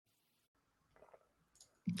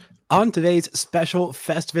On today's special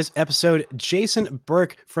Festivus episode, Jason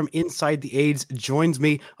Burke from Inside the Aids joins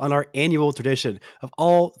me on our annual tradition of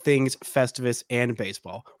all things Festivus and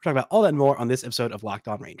baseball. We're talking about all that and more on this episode of Locked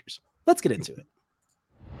On Rangers. Let's get into it.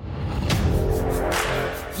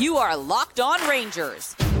 You are Locked On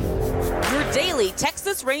Rangers, your daily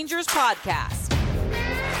Texas Rangers podcast.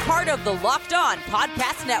 Part of the Locked On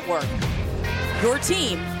Podcast Network, your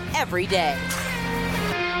team every day.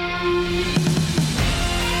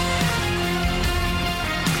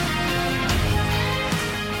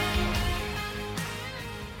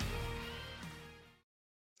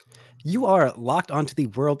 You are locked onto the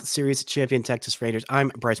World Series champion Texas Rangers. I'm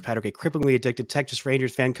Bryce Patrick, a cripplingly addicted Texas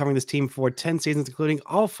Rangers fan covering this team for 10 seasons, including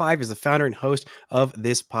all 5 as the founder and host of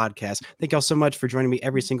this podcast. Thank y'all so much for joining me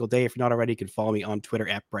every single day. If you're not already, you can follow me on Twitter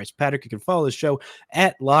at Bryce Patrick. You can follow the show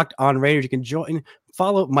at Locked On Rangers. You can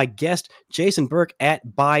follow my guest, Jason Burke,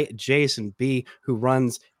 at by Jason B, who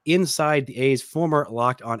runs Inside the A's, former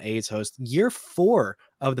Locked On A's host, year 4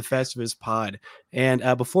 of the Festivus pod. And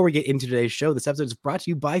before we get into today's show, this episode is brought to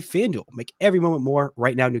you by FanDuel. Make every moment more.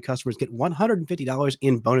 Right now, new customers get $150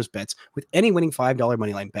 in bonus bets with any winning $5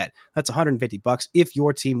 moneyline bet. That's $150 if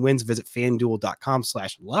your team wins. Visit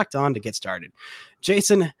FanDuel.com/lockedon to get started.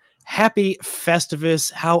 Jason, happy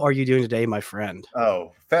Festivus. How are you doing today, my friend?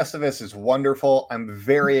 Oh, Festivus is wonderful. I'm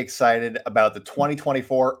very excited about the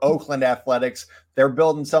 2024 Oakland Athletics. They're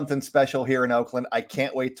building something special here in Oakland. I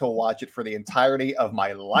can't wait to watch it for the entirety of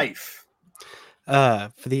my life.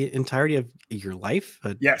 For the entirety of your life?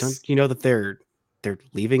 Yes. Don't you know that they're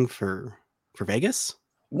leaving for Vegas?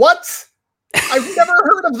 What? I've never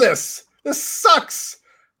heard of this. This sucks.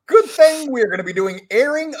 Good thing we're going to be doing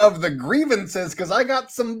airing of the grievances because I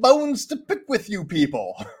got some bones to pick with you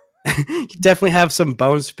people. You definitely have some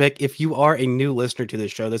bones to pick. If you are a new listener to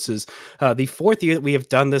this show, this is the 4th year that we have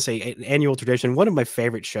done this, an annual tradition, one of my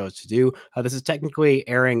favorite shows to do. This is technically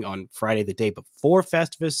airing on Friday, the day before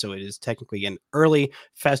Festivus, so it is technically an early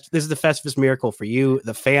This is the Festivus miracle for you,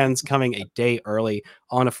 the fans, coming a day early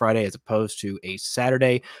on a Friday as opposed to a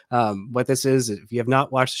Saturday. What this is, if you have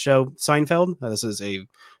not watched the show Seinfeld, this is a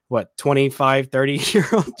 25,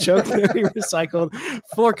 30-year-old joke that we recycled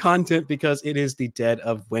for content because it is the dead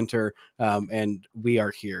of winter, and we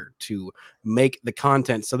are here to make the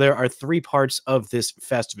content. So there are 3 parts of this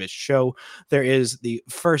Festivus show. There is the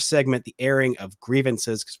first segment, the airing of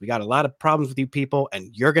grievances, because we got a lot of problems with you people, and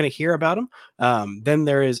you're going to hear about them. Then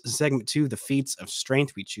there is segment 2, the feats of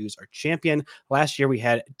strength. We choose our champion. Last year, we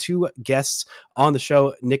had 2 guests on the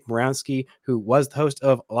show, Nick Morawski, who was the host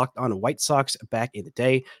of Locked On White Sox back in the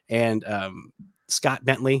day, and Scott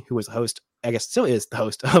Bentley, who was the host, I guess still is the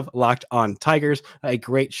host of Locked On Tigers, a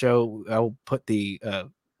great show. I'll put the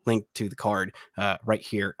link to the card right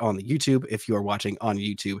here on the YouTube if you are watching on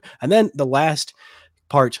YouTube. And then the last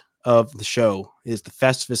part of the show is the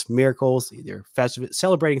Festivus miracles, either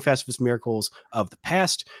celebrating Festivus miracles of the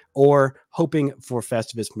past or hoping for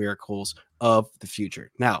Festivus miracles of the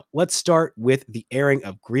future. Now, let's start with the airing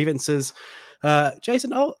of grievances.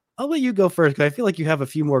 Jason, I'll let you go first because I feel like you have a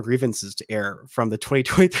few more grievances to air from the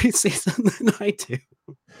 2023 season than I do.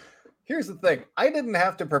 Here's the thing. I didn't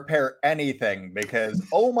have to prepare anything because,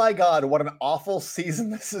 oh my God, what an awful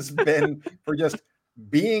season this has been for just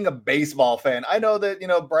being a baseball fan. I know that,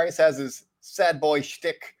 Bryce has his sad boy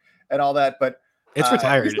shtick and all that, but it's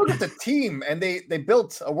retired. Just look at the team, and they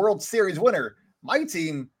built a World Series winner. My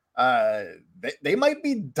team, they might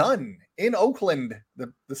be done in Oakland,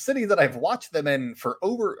 the city that I've watched them in for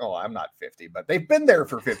I'm not 50, but they've been there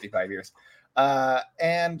for 55 years.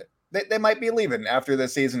 And they might be leaving after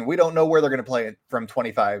this season. We don't know where they're going to play from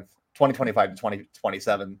 2025 to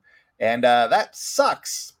 2027. And that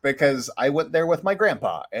sucks because I went there with my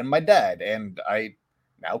grandpa and my dad, and I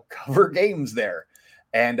now cover games there.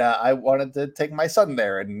 And I wanted to take my son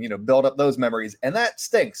there and, build up those memories. And that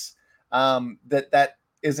stinks that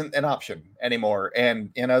isn't an option anymore.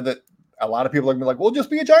 And, that a lot of people are going to be like, well,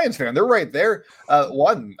 just be a Giants fan. They're right there.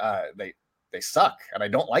 One, they suck and I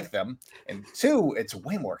don't like them. And 2, it's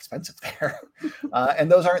way more expensive there.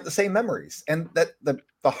 And those aren't the same memories. And that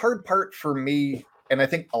the hard part for me, and I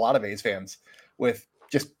think a lot of A's fans, with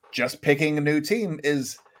just picking a new team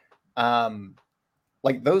is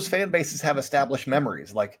like those fan bases have established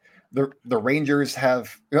memories. Like the Rangers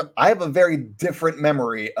have, I have a very different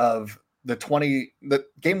memory of the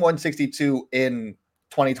game 162 in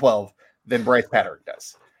 2012 than Bryce Patrick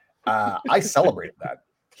does. I celebrated that.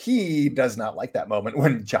 He does not like that moment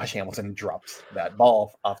when Josh Hamilton drops that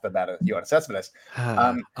ball off the bat of UNSS Cespedes.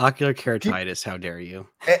 Ocular keratitis, how dare you?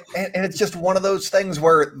 And it's just one of those things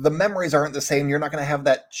where the memories aren't the same. You're not going to have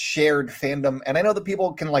that shared fandom. And I know that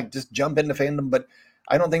people can just jump into fandom, but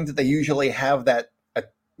I don't think that they usually have that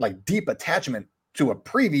like deep attachment to a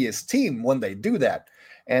previous team when they do that.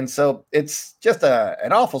 And so it's just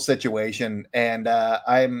an awful situation. And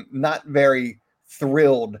I'm not very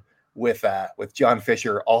thrilled with John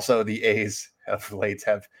Fisher. Also, the A's of late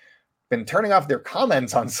have been turning off their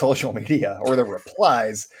comments on social media or their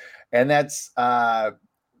replies. And that's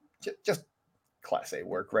just Class A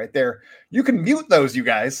work right there. You can mute those, you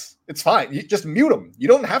guys. It's fine. You just mute them. You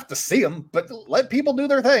don't have to see them, but let people do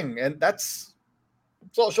their thing. And that's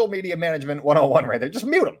social media management 101 right there. Just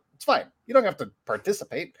mute them. It's fine. You don't have to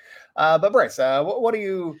participate. But Bryce, what are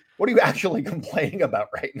you actually complaining about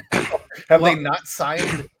right now? Have they not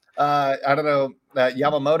signed I don't know,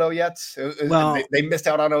 Yamamoto yet? Well, they missed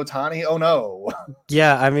out on Ohtani. Oh no.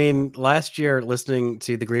 Yeah, I mean, last year listening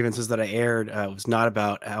to the grievances that I aired was not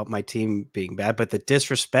about how my team being bad, but the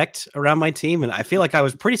disrespect around my team. And I feel like I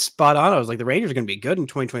was pretty spot on. I was like, the Rangers are going to be good in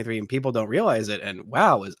 2023, and people don't realize it. And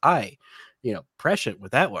wow, was I, prescient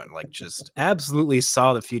with that one. Like, just absolutely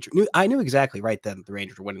saw the future. I knew exactly right then the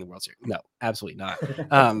Rangers were winning the World Series. No, absolutely not.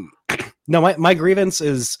 No, my grievance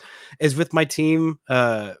is with my team.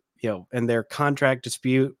 And their contract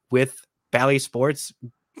dispute with Bally Sports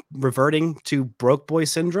reverting to broke boy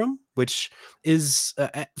syndrome, which is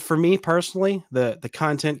for me personally, the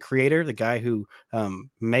content creator, the guy who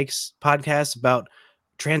makes podcasts about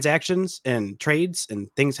transactions and trades and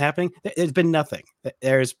things happening. There's been nothing.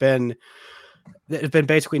 There's been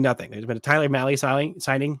basically nothing. There's been a Tyler Malley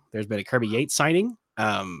signing. There's been a Kirby Yates signing.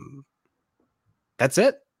 That's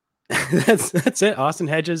it. that's it. Austin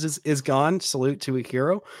Hedges is gone. Salute to a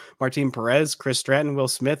hero. Martin Perez, Chris Stratton, Will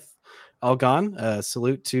Smith, all gone.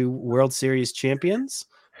 Salute to World Series champions.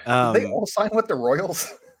 Did they all sign with the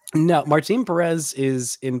Royals? No, Martin Perez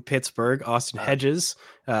is in Pittsburgh. Austin Hedges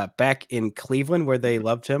back in Cleveland, where they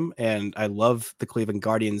loved him. And I love the Cleveland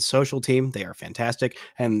Guardians social team. They are fantastic.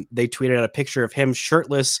 And they tweeted out a picture of him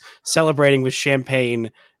shirtless, celebrating with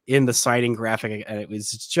champagne in the signing graphic. And it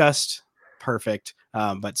was just perfect.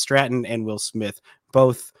 But Stratton and Will Smith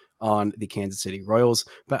both on the Kansas City Royals.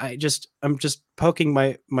 But I'm just poking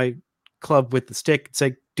my club with the stick. It's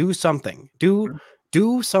like, do something.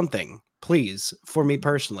 Do something, please, for me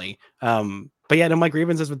personally. But yeah, no, my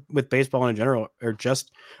grievances with baseball in general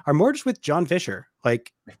are more just with John Fisher.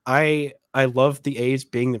 Like, I love the A's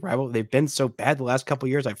being the rival. They've been so bad the last couple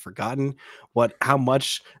of years. I've forgotten how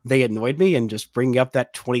much they annoyed me, and just bringing up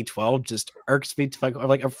that 2012 just irks me.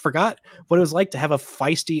 I forgot what it was like to have a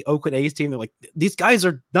feisty Oakland A's team. They're like, these guys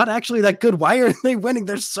are not actually that good. Why are they winning?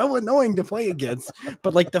 They're so annoying to play against.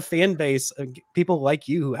 But like the fan base, people like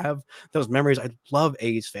you who have those memories. I love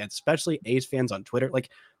A's fans, especially A's fans on Twitter. Like,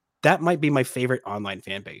 that might be my favorite online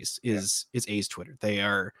fan base is A's Twitter. They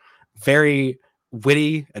are very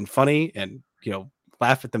witty and funny, and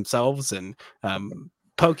laugh at themselves and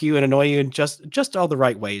poke you and annoy you in just all the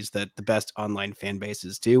right ways that the best online fan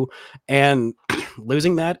bases do. And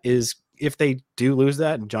losing that is, if they do lose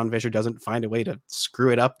that and John Fisher doesn't find a way to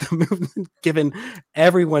screw it up, the movement, given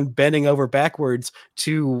everyone bending over backwards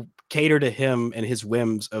to cater to him and his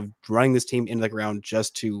whims of running this team into the ground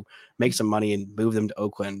just to make some money and move them to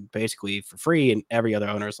Oakland basically for free. And every other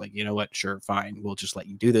owner is like, you know what? Sure, fine. We'll just let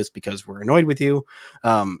you do this because we're annoyed with you.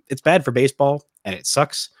 It's bad for baseball and it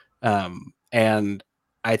sucks. And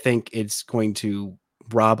I think it's going to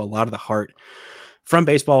rob a lot of the heart from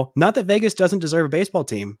baseball. Not that Vegas doesn't deserve a baseball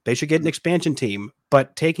team. They should get an expansion team,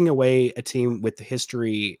 but taking away a team with the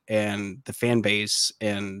history and the fan base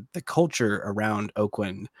and the culture around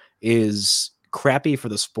Oakland is crappy for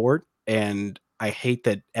the sport. And I hate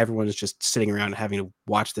that everyone is just sitting around having to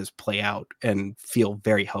watch this play out and feel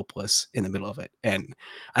very helpless in the middle of it. And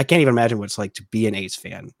I can't even imagine what it's like to be an A's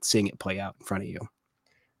fan, seeing it play out in front of you.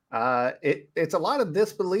 It's a lot of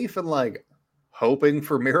disbelief and like hoping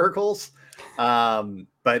for miracles.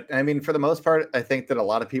 But I mean, for the most part, I think that a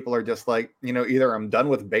lot of people are just like, either I'm done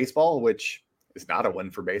with baseball, which is not a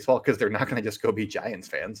win for baseball because they're not going to just go be Giants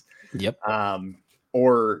fans. Yep.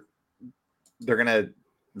 Or they're going to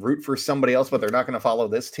root for somebody else, but they're not going to follow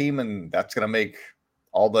this team. And that's going to make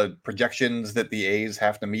all the projections that the A's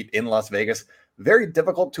have to meet in Las Vegas very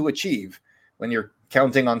difficult to achieve when you're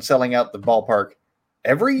counting on selling out the ballpark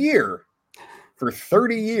every year for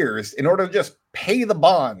 30 years in order to just pay the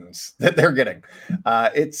bonds that they're getting.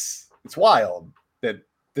 It's wild that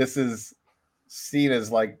this is seen as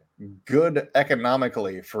like good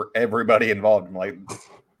economically for everybody involved. I'm like,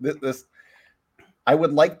 this I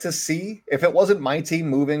would like to see, if it wasn't my team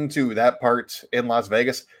moving to that part in Las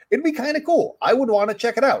Vegas, it'd be kind of cool. I would want to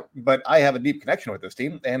check it out, but I have a deep connection with this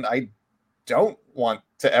team and I don't want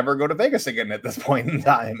to ever go to Vegas again at this point in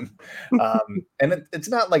time. And it's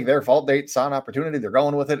not like their fault. They saw an opportunity. They're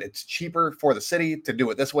going with it. It's cheaper for the city to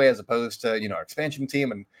do it this way as opposed to, expansion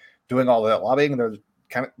team and doing all that lobbying. The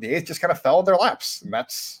A's just kind of fell in their laps. And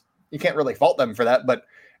you can't really fault them for that, but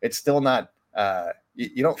it's still not,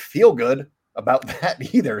 you don't feel good about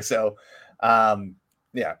that either. So,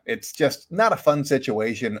 yeah, it's just not a fun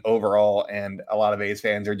situation overall. And a lot of A's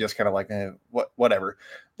fans are just kind of like, whatever.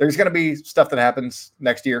 There's going to be stuff that happens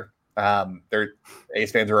next year.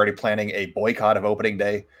 A's fans are already planning a boycott of opening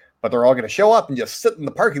day, but they're all going to show up and just sit in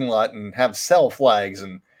the parking lot and have sell flags.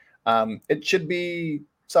 And it should be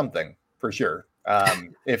something for sure.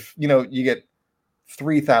 If, you get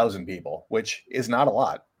 3,000 people, which is not a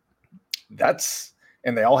lot,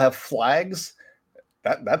 and they all have flags.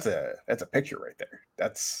 That's a picture right there.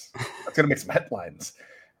 That's going to make some headlines.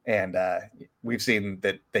 And we've seen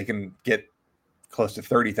that they can get close to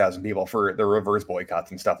 30,000 people for the reverse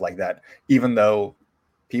boycotts and stuff like that, even though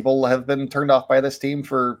people have been turned off by this team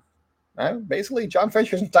for basically John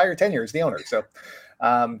Fisher's entire tenure as the owner. So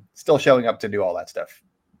still showing up to do all that stuff.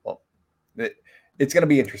 Well, it's going to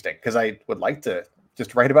be interesting because I would like to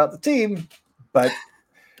just write about the team, but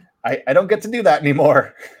I don't get to do that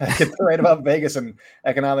anymore. I get to write about Vegas and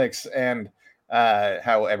economics and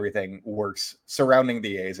how everything works surrounding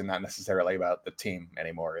the A's and not necessarily about the team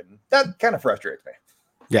anymore. And that kind of frustrates me.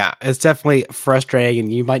 Yeah, it's definitely frustrating,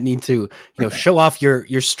 and you might need to, show off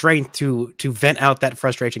your strength to vent out that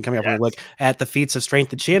frustration coming up when we look at the feats of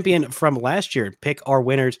strength, the champion from last year. Pick our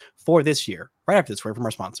winners for this year. Right after this word from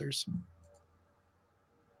our sponsors.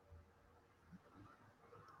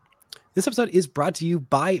 This episode is brought to you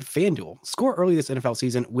by FanDuel. Score early this NFL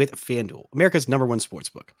season with FanDuel, America's #1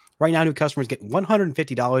 sportsbook. Right now, new customers get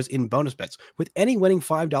 $150 in bonus bets with any winning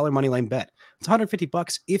 $5 moneyline bet. It's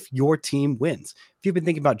 $150 if your team wins. If you've been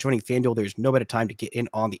thinking about joining FanDuel, there's no better time to get in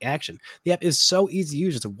on the action. The app is so easy to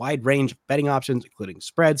use. It's a wide range of betting options, including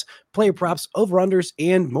spreads, player props, over-unders,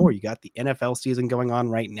 and more. You got the NFL season going on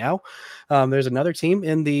right now. There's another team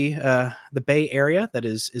in the Bay Area that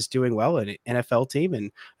is doing well, an NFL team,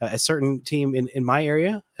 and a certain team in my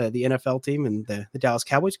area, the NFL team and the Dallas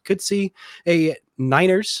Cowboys could see a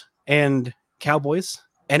Niners and Cowboys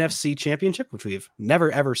NFC championship, which we've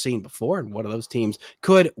never ever seen before. And one of those teams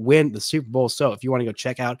could win the Super Bowl. So if you want to go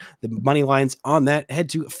check out the money lines on that, head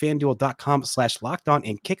to fanduel.com/lockedon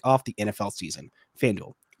and kick off the NFL season.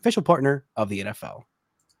 FanDuel, official partner of the NFL.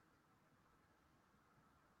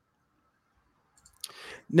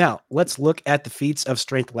 Now, let's look at the feats of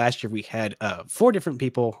strength last year. We had 4 different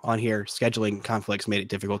people on here. Scheduling conflicts made it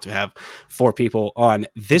difficult to have 4 people on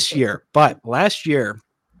this year. But last year,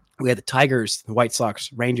 we had the Tigers, the White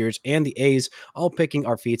Sox, Rangers, and the A's all picking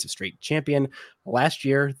our feats of strength champion. Last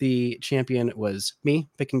year, the champion was me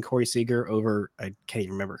picking Corey Seager over, I can't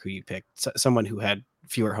even remember who you picked, someone who had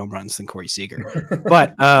fewer home runs than Corey Seager.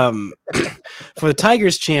 But for the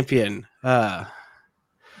Tigers champion, that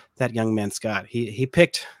young man, Scott, he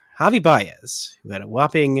picked Javi Baez, who had a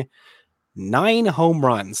whopping 9 home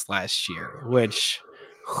runs last year, which,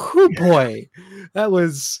 oh boy, that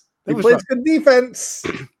was plays rough. Good defense.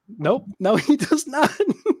 Nope. No, he does not.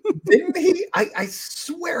 Didn't he? I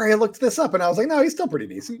swear I looked this up and I was like, no, he's still pretty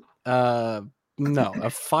decent. No, a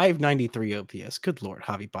 593 OPS. Good Lord,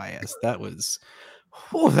 Javi Baez. That was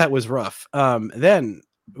rough. Then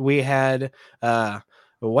we had the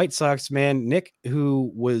White Sox man, Nick,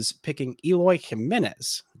 who was picking Eloy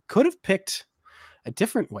Jimenez. Could have picked a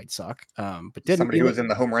different White Sox, but didn't. Somebody who was in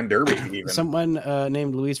the home run derby. Even. Someone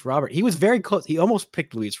named Luis Robert. He was very close. He almost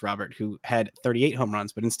picked Luis Robert, who had 38 home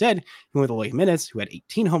runs, but instead he went with Eloy Jimenez, who had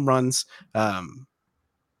 18 home runs,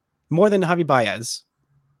 more than Javi Baez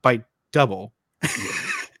by double.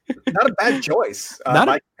 Not a bad choice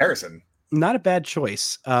by comparison. Not a bad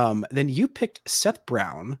choice. Then you picked Seth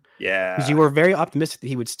Brown. Yeah. Because you were very optimistic that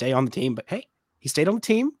he would stay on the team, but hey, he stayed on the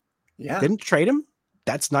team. Yeah. Didn't trade him.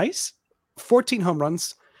 That's nice. 14 home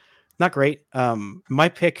runs. Not great. My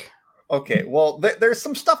pick. Okay. Well, there's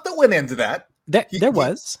some stuff that went into that.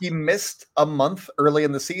 He missed a month early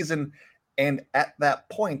in the season. And at that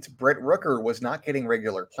point, Brent Rooker was not getting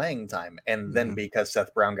regular playing time. And then because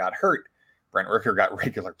Seth Brown got hurt, Brent Rooker got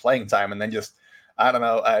regular playing time and then just, I don't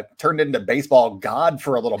know, turned into baseball god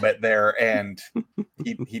for a little bit there. And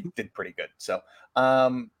he did pretty good. So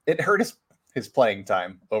it hurt his playing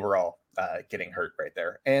time overall, getting hurt right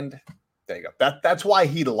there. And there you go. That's why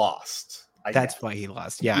he lost. I That's guess. why he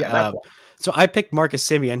lost. Yeah, Yeah. that's why. So I picked Marcus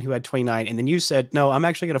Simeon, who had 29, and then you said, no, I'm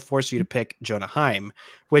actually going to force you to pick Jonah Heim,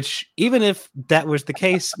 which even if that was the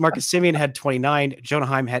case, Marcus Simeon had 29, Jonah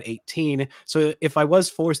Heim had 18. So if I was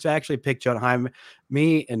forced to actually pick Jonah Heim,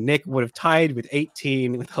 me and Nick would have tied with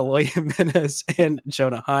 18 with Eloy Jimenez and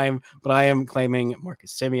Jonah Heim, but I am claiming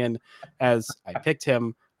Marcus Simeon as I picked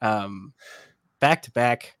him back to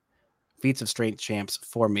back feats of strength champs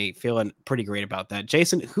for me. Feeling pretty great about that.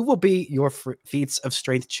 Jason, who will be your feats of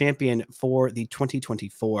strength champion for the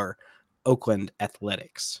 2024 Oakland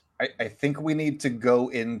Athletics? I think we need to go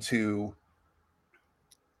into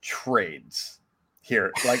trades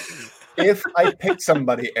here. Like, if I pick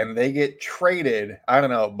somebody and they get traded, I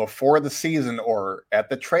don't know, before the season or at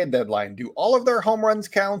the trade deadline, do all of their home runs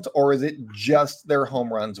count, or is it just their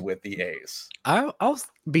home runs with the A's? I'll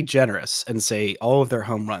be generous and say all of their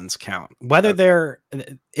home runs count. Whether Okay. they're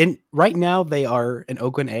in right now, they are an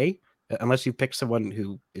Oakland A, unless you pick someone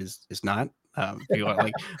who is not. If you want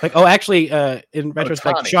like oh, actually, in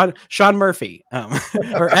retrospect, Ohtani. Sean Murphy,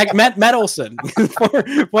 or Matt Olson,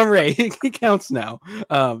 former A, he counts now.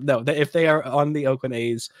 No, if they are on the Oakland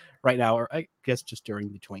A's right now, or I guess just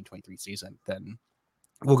during the 2023 season, then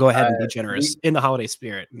we'll go ahead and be generous The in the holiday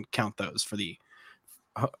spirit and count those for the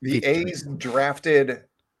the A's drafted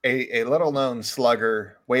a little known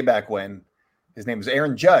slugger way back when. His name is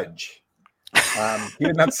Aaron Judge. He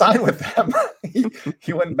did not sign with them.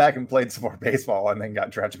 he went back and played some more baseball and then got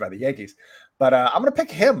drafted by the Yankees. But I'm going to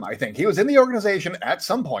pick him. I think he was in the organization at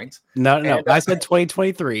some point. No, And, I said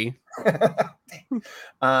 2023.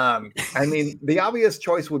 I mean, the obvious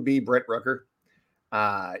choice would be Brent Rooker.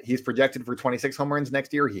 He's projected for 26 home runs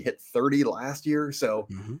next year. He hit 30 last year. So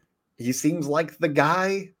he seems like the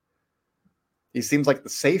guy. He seems like the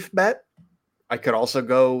safe bet. I could also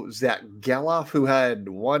go Zach Geloff, who had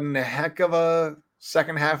one heck of a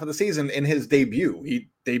second half of the season in his debut. He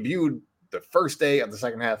debuted the first day of the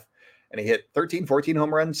second half, and he hit 13, 14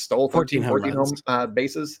 home runs, stole 13, 14 home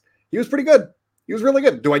bases. He was pretty good. He was really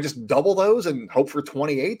good. Do I just double those and hope for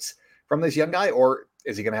 28 from this young guy, or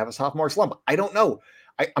is he going to have a sophomore slump? I don't know.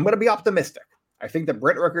 I'm going to be optimistic. I think that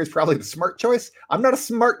Brent Rooker is probably the smart choice. I'm not a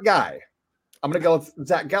smart guy. I'm going to go with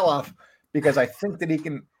Zach Geloff because I think that he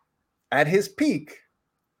can, at his peak,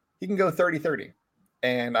 he can go 30-30.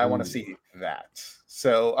 And I want to see that.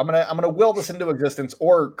 So I'm gonna will this into existence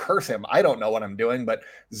or curse him. I don't know what I'm doing, but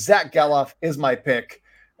Zach Geloff is my pick.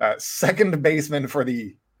 Second baseman for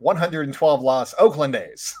the 112 loss Oakland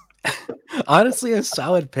A's. Honestly, a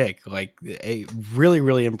solid pick, like a really,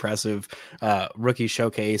 really impressive rookie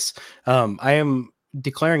showcase. I am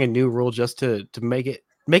declaring a new rule just to make it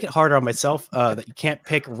harder on myself that you can't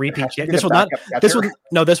pick repeat. This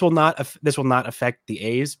will not affect the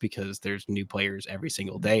A's because there's new players every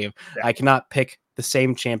single day. Yeah. I cannot pick the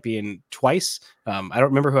same champion twice. I don't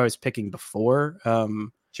remember who I was picking before.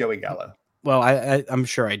 Joey Gallo. Well, I'm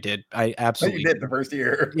sure I did. I absolutely did the first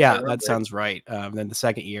year. Yeah, that sounds right. Then the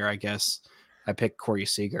second year, I guess I picked Corey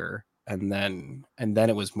Seager, and then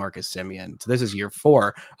it was Marcus Simeon. So this is year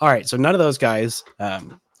 4. All right, so none of those guys.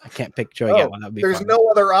 I can't pick Joey Gallo. That'd be there's fun. No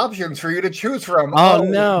other options for you to choose from. Oh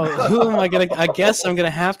no, who am I gonna? I guess I'm gonna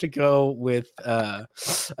have to go with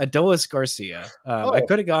Adolis Garcia. I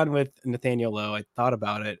could have gone with Nathaniel Lowe. I thought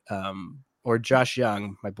about it, or Josh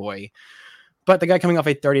Young, my boy. But the guy coming off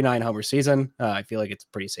a 39 homer season, I feel like it's a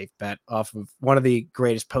pretty safe bet off of one of the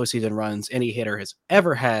greatest postseason runs any hitter has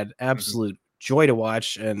ever had. Absolute joy to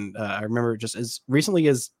watch. And I remember just as recently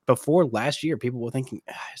as before last year, people were thinking,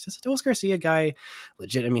 is this Adolis Garcia guy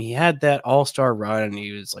legit? I mean, he had that all-star run and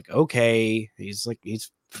he was like, okay,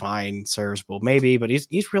 he's fine, serviceable, maybe, but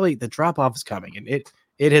he's really, the drop-off is coming, and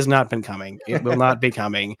it has not been coming. It will not be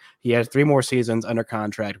coming. He has 3 more seasons under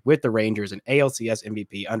contract with the Rangers, an ALCS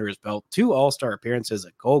MVP under his belt, 2 All-Star appearances,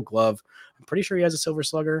 a Gold Glove. I'm pretty sure he has a Silver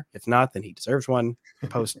Slugger. If not, then he deserves one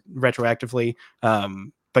post retroactively.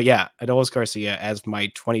 But yeah, Adolis Garcia as my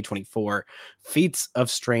 2024 feats of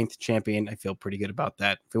strength champion. I feel pretty good about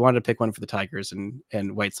that. If we wanted to pick one for the Tigers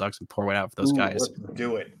and White Sox and pour one out for those guys, let's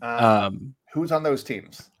do it. Who's on those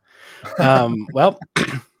teams? Well,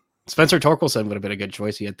 Spencer Torkelson would have been a good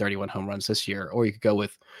choice. He had 31 home runs this year. Or you could go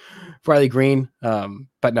with Riley Green.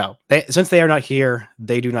 But no, since they are not here,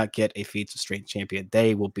 they do not get a feats of strength champion.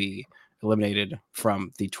 They will be eliminated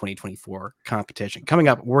from the 2024 competition. Coming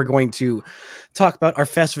up, we're going to talk about our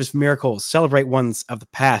Festivus miracles, celebrate ones of the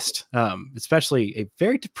past, especially a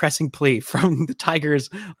very depressing plea from the Tigers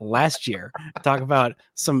last year. Talk about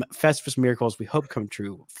some Festivus miracles we hope come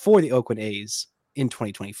true for the Oakland A's in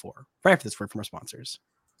 2024. Right after this word from our sponsors.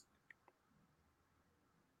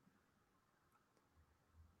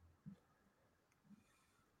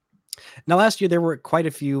 Now, last year, there were quite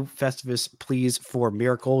a few Festivus pleas for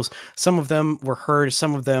miracles. Some of them were heard,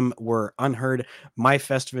 some of them were unheard. My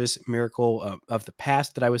Festivus miracle of the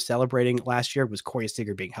past that I was celebrating last year was Corey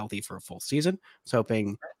Seager being healthy for a full season. So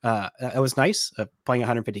hoping that was nice, playing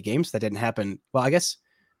 150 games. That didn't happen. Well, I guess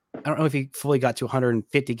I don't know if he fully got to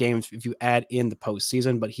 150 games if you add in the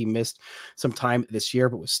postseason, but he missed some time this year,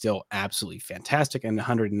 but was still absolutely fantastic. And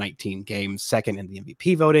 119 games, second in the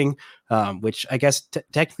MVP voting, which I guess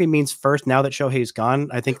technically means first now that Shohei's gone.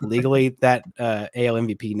 I think legally that AL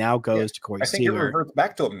MVP now goes to Corey I think it Seager. reverts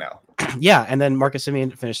back to him now. Yeah, and then Marcus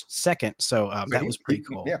Semien finished second, so that was pretty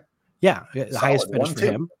cool. Yeah, the highest finish for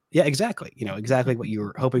him. Yeah, exactly. Exactly what you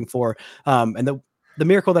were hoping for. And the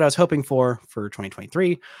miracle that I was hoping for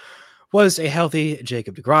 2023 was a healthy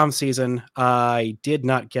Jacob deGrom season. I did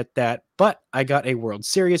not get that, but I got a World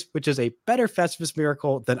Series, which is a better Festivus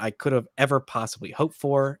miracle than I could have ever possibly hoped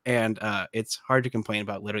for. And it's hard to complain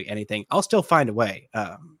about literally anything. I'll still find a way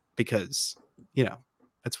because,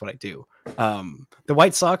 that's what I do. The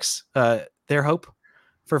White Sox, their hope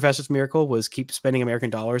for Festivus miracle was keep spending American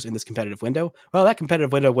dollars in this competitive window. Well, that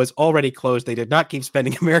competitive window was already closed. They did not keep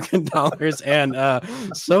spending American dollars. And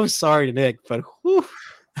so sorry to Nick, but whew,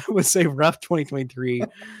 it was a rough 2023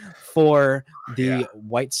 for the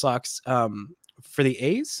White Sox. For the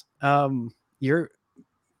A's, your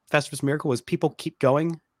Festivus miracle was people keep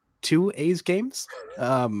going to A's games.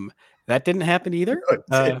 That didn't happen either.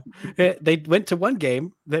 They went to one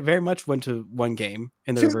game. They very much went to one game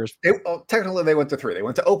in the reverse. Technically, they went to 3. They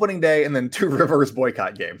went to opening day and then 2 reverse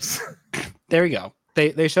boycott games. There you go.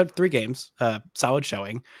 They showed 3 games, solid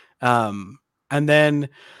showing. And then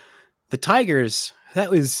the Tigers, it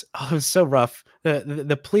was so rough.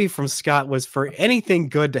 The plea from Scott was for anything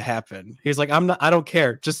good to happen. He's like, I don't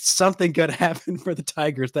care. Just something good happened for the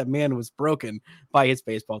Tigers. That man was broken by his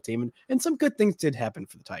baseball team. And some good things did happen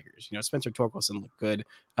for the Tigers. Spencer Torkelson looked good.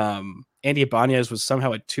 Andy Ibanez was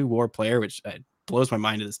somehow a 2-WAR player, which blows my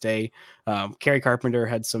mind to this day. Kerry Carpenter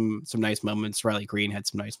had some nice moments. Riley Green had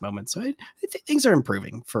some nice moments. So things are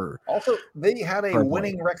improving for. Also, they had a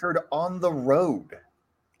winning record on the road.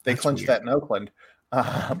 They clinched that in Oakland.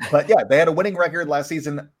 But yeah, they had a winning record last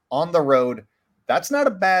season on the road. That's not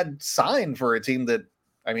a bad sign for a team that,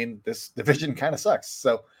 this division kind of sucks.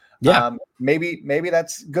 So maybe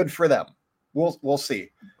that's good for them. We'll see.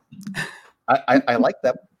 I like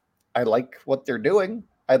them. I like what they're doing.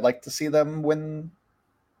 I'd like to see them win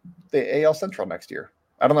the AL Central next year.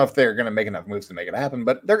 I don't know if they're going to make enough moves to make it happen,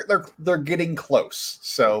 but they're getting close.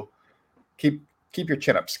 So keep your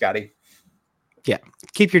chin up, Scotty. Yeah,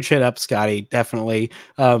 keep your chin up, Scotty. Definitely.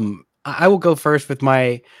 I will go first with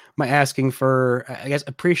my asking for, I guess,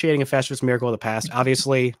 appreciating a Festivus miracle of the past.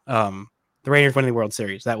 Obviously, the Rangers winning the World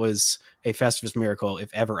Series. That was a Festivus miracle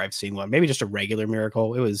if ever I've seen one. Maybe just a regular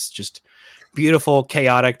miracle. It was just beautiful,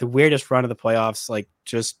 chaotic, the weirdest run of the playoffs.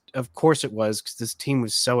 Of course it was, because this team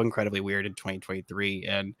was so incredibly weird in 2023,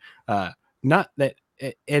 and not that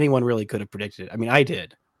anyone really could have predicted it. I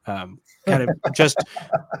did. Kind of just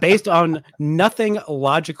based on nothing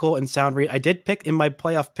logical and sound read. I did pick in my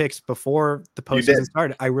playoff picks before the postseason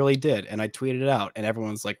started. I really did. And I tweeted it out, and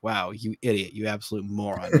everyone's like, wow, you idiot, you absolute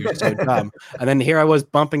moron. You're so dumb. And then here I was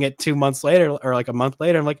bumping it 2 months later, or like a month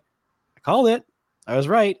later. I'm like, I called it. I was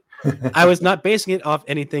right. I was not basing it off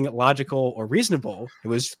anything logical or reasonable. It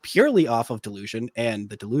was purely off of delusion, and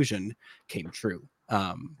the delusion came true.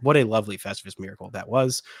 What a lovely Festivus miracle that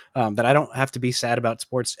was, that I don't have to be sad about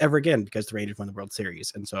sports ever again because the Rangers won the World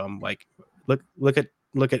Series. And so I'm like, look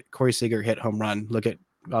at Corey Seager hit home run. Look at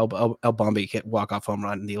El Bombi hit walk-off home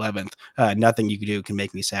run in the 11th. Nothing you can do can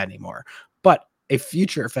make me sad anymore. But a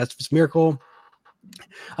future Festivus miracle,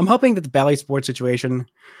 I'm hoping that the Bally Sports situation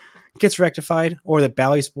gets rectified, or that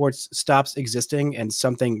Bally Sports stops existing and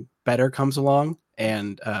something better comes along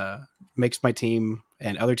and makes my team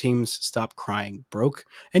and other teams stop crying broke,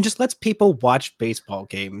 and just lets people watch baseball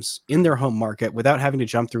games in their home market without having to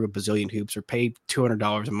jump through a bazillion hoops or pay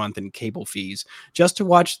 $200 a month in cable fees just to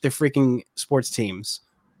watch the freaking sports teams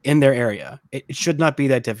in their area. It should not be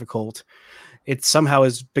that difficult. It somehow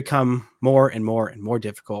has become more and more and more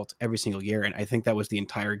difficult every single year. And I think that was the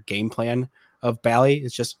entire game plan of Bally.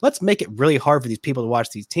 It's just, let's make it really hard for these people to watch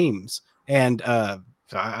these teams. And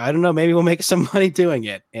I don't know, maybe we'll make some money doing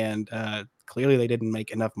it. And clearly they didn't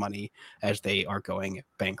make enough money as they are going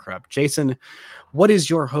bankrupt. Jason, what is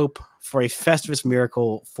your hope for a Festivus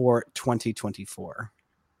miracle for 2024?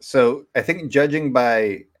 So I think, judging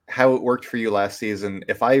by how it worked for you last season,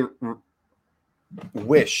 if I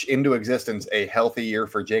wish into existence a healthy year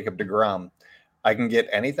for Jacob deGrom, I can get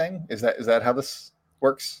anything. Is that how this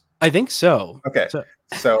works? I think so. Okay.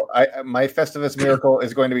 So my Festivus miracle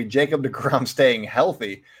is going to be Jacob deGrom staying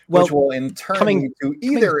healthy, Well, which will in turn lead to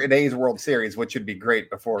either an A's World Series, which would be great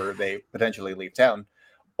before they potentially leave town,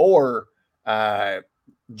 or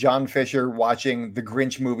John Fisher watching the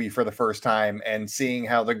Grinch movie for the first time and seeing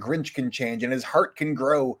how the Grinch can change and his heart can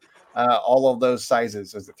grow all of those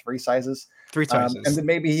sizes. Is it 3 sizes? 3 sizes. And then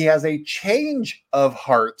maybe he has a change of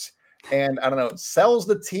heart and I don't know, sells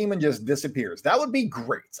the team and just disappears. That would be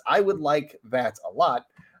great. I would like that a lot.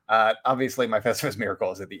 Obviously, my Festivus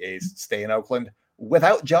miracle is that the A's stay in Oakland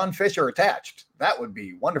without John Fisher attached. That would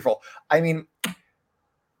be wonderful. I mean,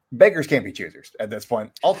 beggars can't be choosers at this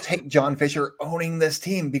point. I'll take John Fisher owning this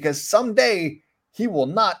team because someday he will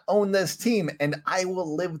not own this team and I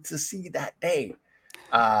will live to see that day.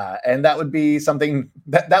 And that would be something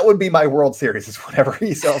that would be my World Series is whenever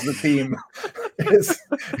he sells the team is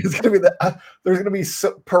going to be there's going to be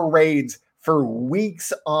parades for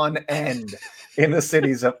weeks on end in the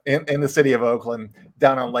cities of in the city of Oakland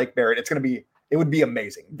down on Lake Barrett. It would be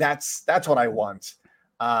amazing. That's what I want.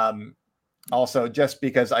 Also, just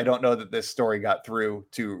because I don't know that this story got through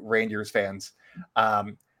to Rangers fans,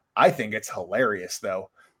 I think it's hilarious though.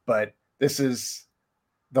 But this is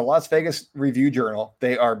the Las Vegas Review-Journal.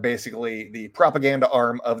 They are basically the propaganda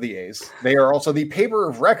arm of the A's. They are also the paper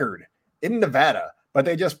of record in Nevada, but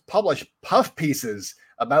they just publish puff pieces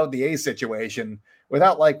about the A's situation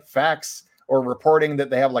without like facts or reporting that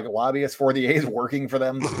they have like lobbyists for the A's working for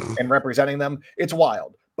them and representing them. It's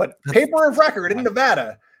wild. But paper of record in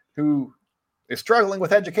Nevada who is struggling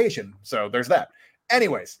with education. So there's that.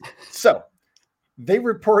 Anyways, so they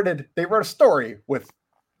wrote a story with,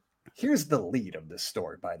 here's the lead of this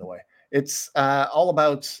story, by the way. It's all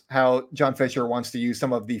about how John Fisher wants to use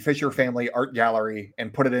some of the Fisher family art gallery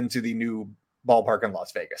and put it into the new ballpark in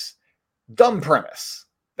Las Vegas. Dumb premise.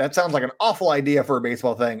 That sounds like an awful idea for a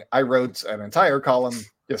baseball thing. I wrote an entire column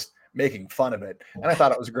just making fun of it, and I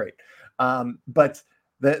thought it was great. But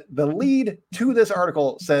the lead to this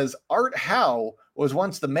article says Art Howe was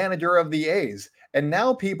once the manager of the A's, and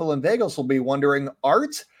now people in Vegas will be wondering,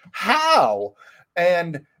 Art Howe?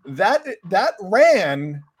 And that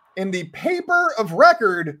ran in the paper of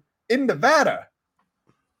record in Nevada.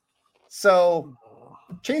 So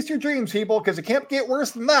chase your dreams, people, because it can't get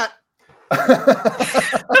worse than that.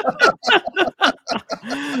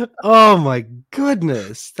 Oh my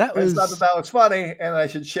goodness. That was not that was funny, and I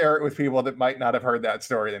should share it with people that might not have heard that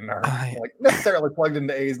story and are like necessarily plugged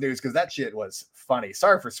into A's news because that shit was funny.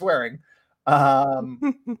 Sorry for swearing.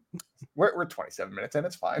 We're 27 minutes in.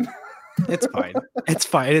 It's fine. It's fine. It's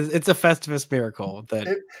fine. It's a Festivus miracle.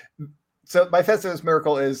 So my Festivus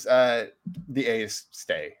miracle is the A's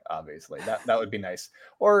stay. Obviously, that would be nice.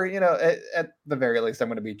 Or at the very least, I'm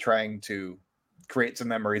going to be trying to create some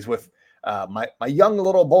memories with my young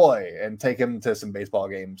little boy and take him to some baseball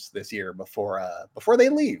games this year before they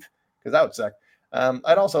leave, because that would suck.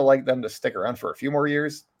 I'd also like them to stick around for a few more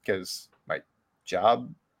years because my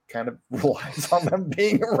job kind of relies on them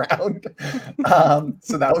being around.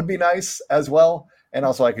 So that would be nice as well. And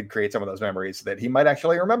also I could create some of those memories that he might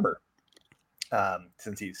actually remember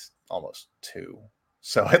since he's almost 2.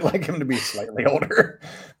 So I'd like him to be slightly older,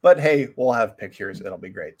 but hey, we'll have pictures. It'll be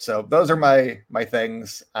great. So those are my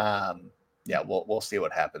things. We'll see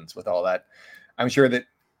what happens with all that. I'm sure that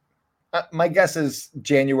my guess is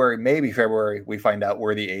January, maybe February, we find out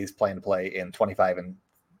where the A's plan to play in 25 and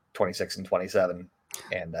 26 and 27.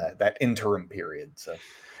 And that interim period. So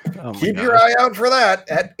keep your eye out for that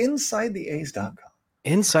at InsideTheA's.com.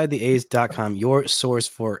 InsideTheA's.com, your source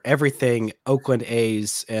for everything Oakland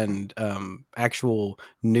A's and actual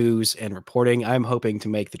news and reporting. I'm hoping to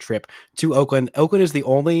make the trip to Oakland. Oakland is the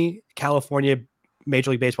only California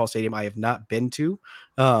Major League Baseball stadium I have not been to.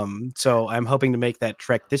 So I'm hoping to make that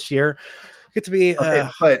trek this year. Get to be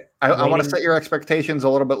but I want to set your expectations a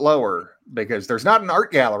little bit lower because there's not an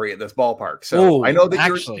art gallery at this ballpark. So I know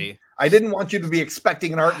that I didn't want you to be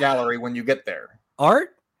expecting an art gallery when you get there.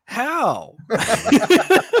 Art? How?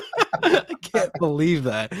 I can't believe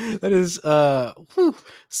that. That is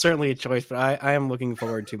certainly a choice, but I am looking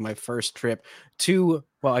forward to my first trip to,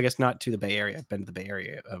 well, I guess not to the Bay Area. I've been to the Bay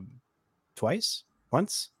Area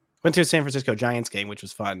once. Went to a San Francisco Giants game, which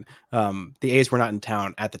was fun. The A's were not in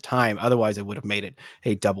town at the time. Otherwise, I would have made it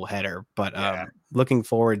a doubleheader. But looking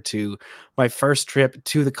forward to my first trip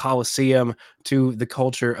to the Coliseum, to the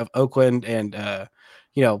culture of Oakland, and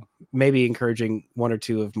maybe encouraging one or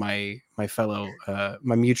two of my fellow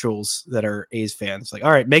my mutuals that are A's fans. Like,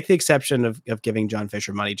 all right, make the exception of giving John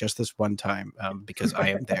Fisher money just this one time because I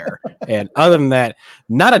am there. And other than that,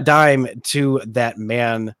 not a dime to that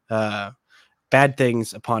man. Bad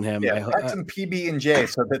things upon him. Yeah, add some PB&J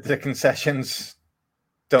so that the concessions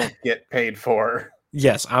don't get paid for.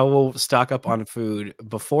 Yes, I will stock up on food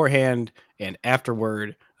beforehand and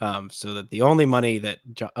afterward, so that the only money that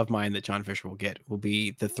of mine that John Fisher will get will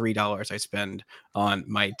be the $3 I spend on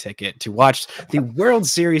my ticket to watch the World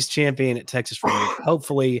Series champion Texas Rangers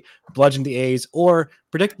hopefully bludgeon the A's or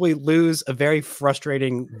predictably lose a very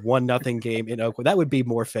frustrating 1-0 game in Oakland. That would be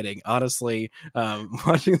more fitting, honestly.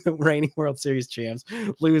 Watching the reigning World Series champs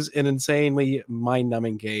lose an insanely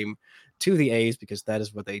mind-numbing game to the A's, because that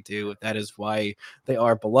is what they do. That is why they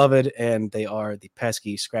are beloved, and they are the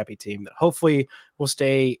pesky, scrappy team that hopefully will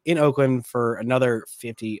stay in Oakland for another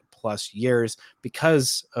 50 plus years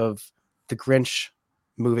because of the Grinch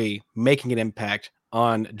movie making an impact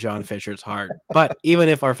on John Fisher's heart. But even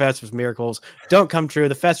if our Festivus miracles don't come true,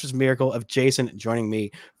 the Festivus miracle of Jason joining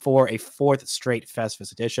me for a 4th straight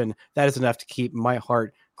Festivus edition, that is enough to keep my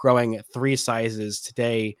heart growing 3 sizes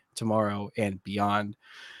today, tomorrow, and beyond,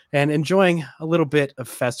 and enjoying a little bit of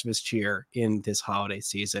Festivus cheer in this holiday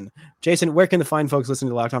season. Jason, where can the fine folks listening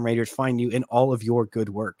to Locked On Rangers find you in all of your good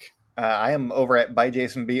work? I am over at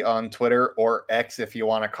ByJasonB on Twitter, or X if you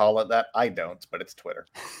want to call it that. I don't, but it's Twitter.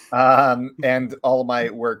 And all of my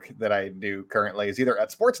work that I do currently is either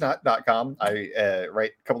at sportsnot.com. I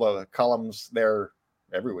write a couple of columns there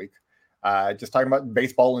every week, just talking about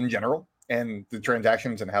baseball in general and the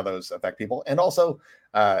transactions and how those affect people. And also,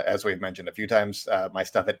 as we've mentioned a few times, my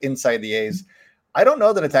stuff at Inside the A's. I don't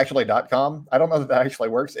know that it's actually .com. I don't know that actually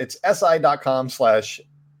works. It's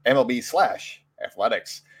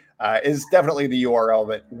si.com/MLB/athletics. Is definitely the URL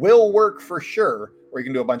that will work for sure, where you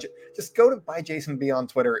can do a bunch of, just go to ByJasonB on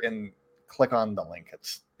Twitter and click on the link.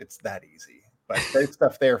 It's that easy. But there's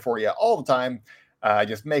stuff there for you all the time.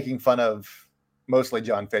 Just making fun of mostly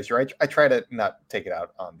John Fisher. I try to not take it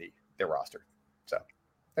out on the roster. So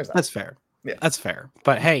there's that. That's fair. Yeah, that's fair.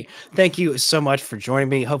 But hey, thank you so much for joining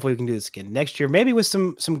me. Hopefully we can do this again next year, maybe with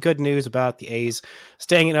some good news about the A's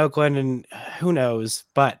staying in Oakland, and who knows.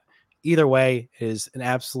 But either way, it is an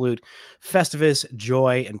absolute Festivus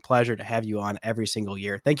joy and pleasure to have you on every single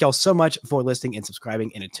year. Thank y'all so much for listening and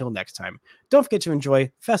subscribing. And until next time, don't forget to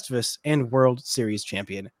enjoy Festivus and World Series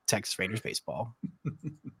champion Texas Rangers baseball.